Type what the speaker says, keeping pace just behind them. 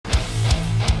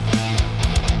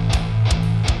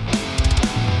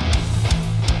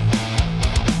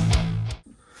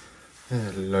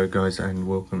Hello guys and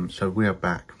welcome. So we are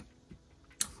back.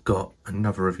 Got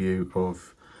another review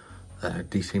of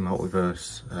DC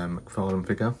Multiverse McFarlane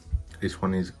figure. This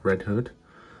one is Red Hood.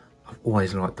 I've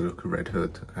always liked the look of Red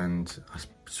Hood and I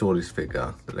saw this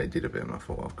figure that they did of him. I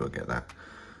thought I've got to get that.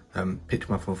 Picked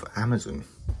him up off Amazon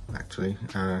actually.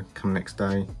 Come next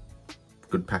day.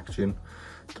 Good packaging.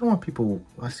 Don't know why people,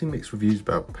 I see mixed reviews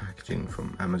about packaging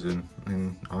from Amazon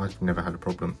and I've never had a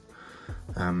problem.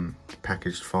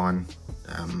 Packaged fine.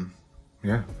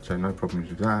 Yeah, so no problems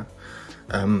with that.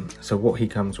 So what he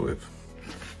comes with,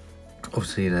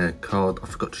 obviously the card, I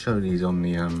forgot to show these on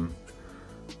the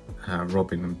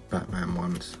Robin and Batman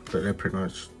ones, but they're pretty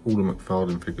much all the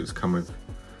McFarlane figures come with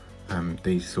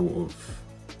these sort of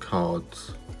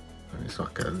cards, and it's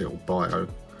like a little bio.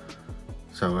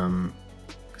 So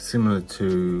similar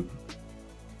to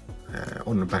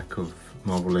on the back of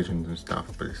Marvel Legends and stuff,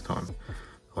 but this time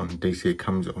on DC it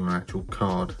comes on an actual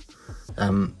card.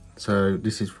 So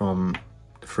this is from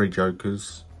the Three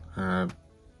Jokers,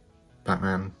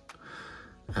 Batman,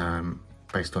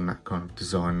 based on that kind of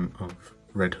design of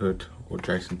Red Hood or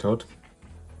Jason Todd.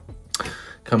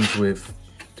 Comes with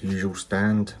the usual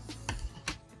stand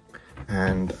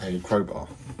and a crowbar,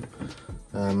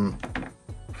 and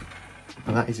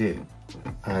that is it.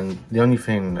 And the only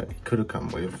thing that it could have come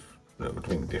with that would have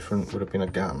been different would have been a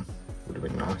gun. Would have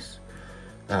been nice.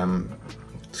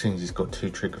 Since he's got two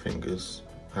trigger fingers,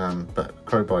 but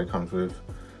crowbar he comes with,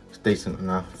 it's decent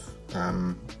enough,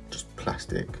 just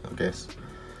plastic I guess,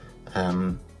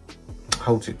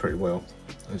 holds it pretty well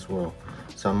as well,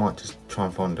 so I might just try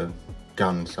and find a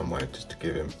gun somewhere just to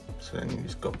give him, so then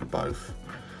he's got both.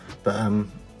 But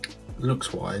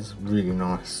looks wise, really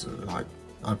nice. Like,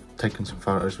 I've taken some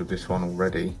photos with this one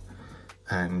already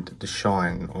and the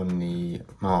shine on the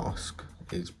mask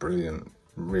is brilliant.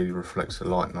 Really reflects the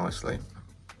light nicely.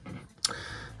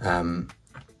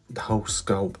 The whole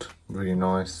sculpt really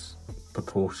nice,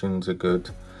 proportions are good.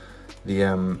 The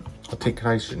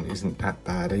articulation isn't that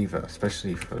bad either,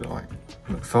 especially for like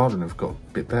McFarlane have got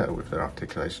a bit better with their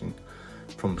articulation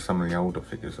from some of the older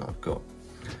figures that I've got.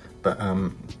 But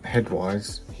head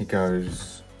wise he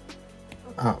goes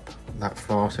up that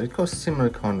far, so he's got a similar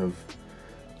kind of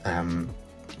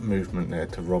movement there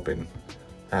to Robin.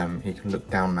 He can look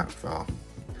down that far.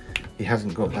 He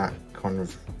hasn't got that kind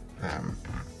of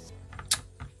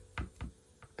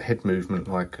head movement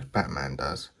like Batman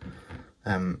does,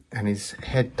 and his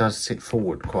head does sit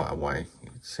forward quite a way.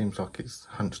 It seems like it's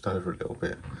hunched over a little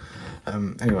bit.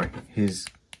 Anyway, his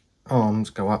arms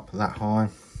go up that high,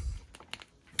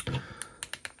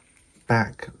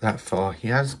 back that far. He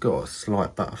has got a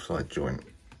slight butterfly joint,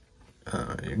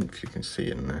 even if you can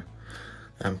see in there.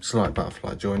 Slight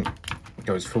butterfly joint,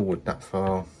 goes forward that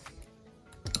far,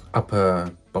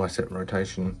 upper bicep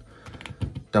rotation,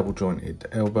 double jointed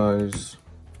elbows,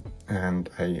 and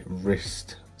a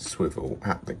wrist swivel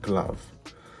at the glove.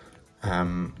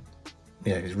 Yeah,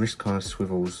 his wrist kind of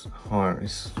swivels higher.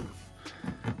 It's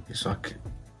like,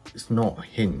 it's not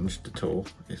hinged at all,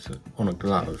 it's on a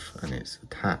glove and it's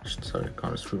attached, so it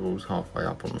kind of swivels halfway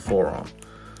up on the forearm,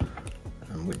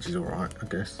 which is alright I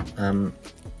guess.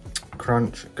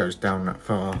 Crunch goes down that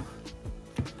far,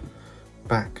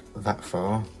 back that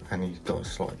far, and he's got a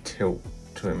slight tilt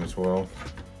to him as well.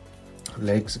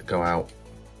 Legs go out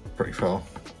pretty far,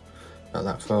 about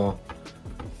that far,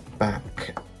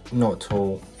 back not at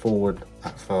all, forward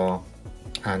that far,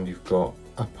 and you've got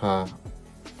upper, I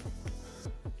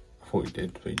thought you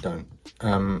did but you don't.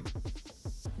 You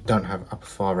don't have upper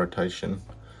thigh rotation,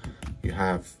 you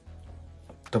have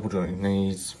double jointed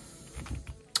knees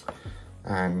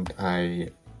and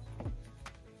a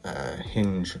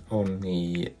hinge on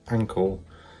the ankle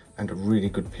and a really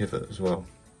good pivot as well,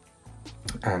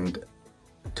 and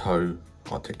toe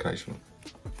articulation.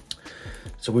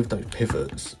 So with those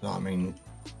pivots, I mean,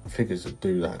 figures that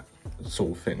do that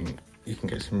sort of thing, you can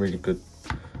get some really good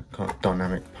kind of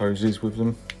dynamic poses with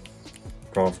them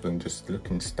rather than just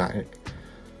looking static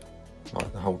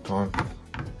like the whole time.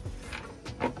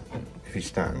 If he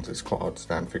stands, it's quite hard to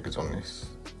stand figures on this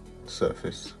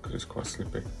surface because it's quite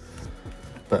slippy,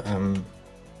 but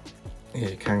yeah,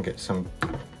 you can get some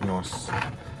nice.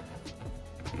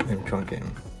 Let me try and get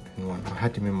him in one. I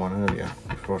had him in one earlier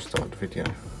before I started the video.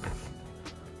 There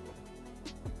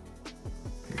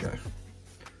you go.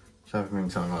 So I have him in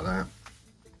something like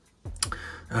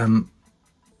that.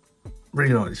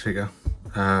 Really like this figure.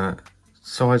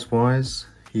 Size wise,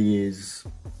 he is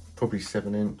probably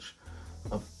 7 inch.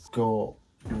 I've got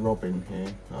Robin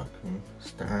here that I can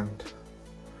stand.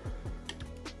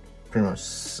 Pretty much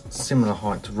similar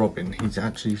height to Robin. He's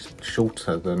actually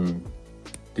shorter than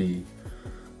the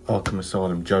Arkham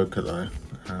Asylum Joker though.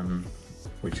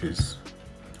 which is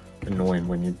annoying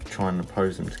when you're trying to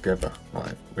pose them together,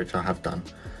 like, which I have done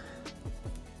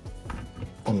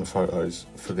on the photos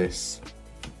for this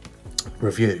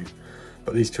review.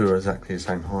 But these two are exactly the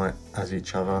same height as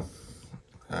each other,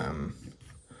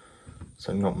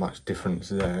 so not much difference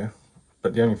there.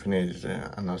 But the only thing is,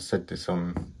 and I said this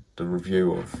on the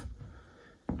review of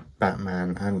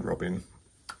Batman and Robin,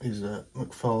 is that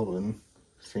McFarlane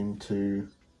seemed to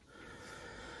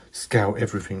scale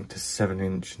everything to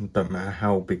 7-inch. Don't matter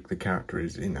how big the character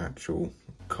is in actual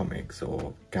comics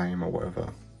or game or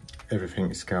whatever, everything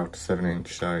is scaled to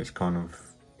 7-inch, so it's kind of,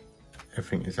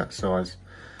 everything is that size,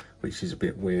 which is a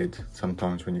bit weird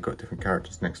sometimes when you've got different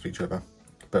characters next to each other.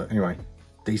 But anyway,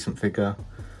 decent figure,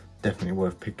 definitely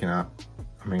worth picking up.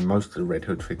 I mean, most of the Red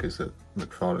Hood figures that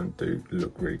McFarlane do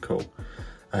look really cool.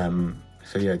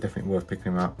 So yeah, definitely worth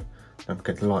picking them up. Don't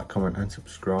forget to like, comment and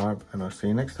subscribe, and I'll see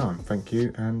you next time. Thank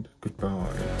you and goodbye.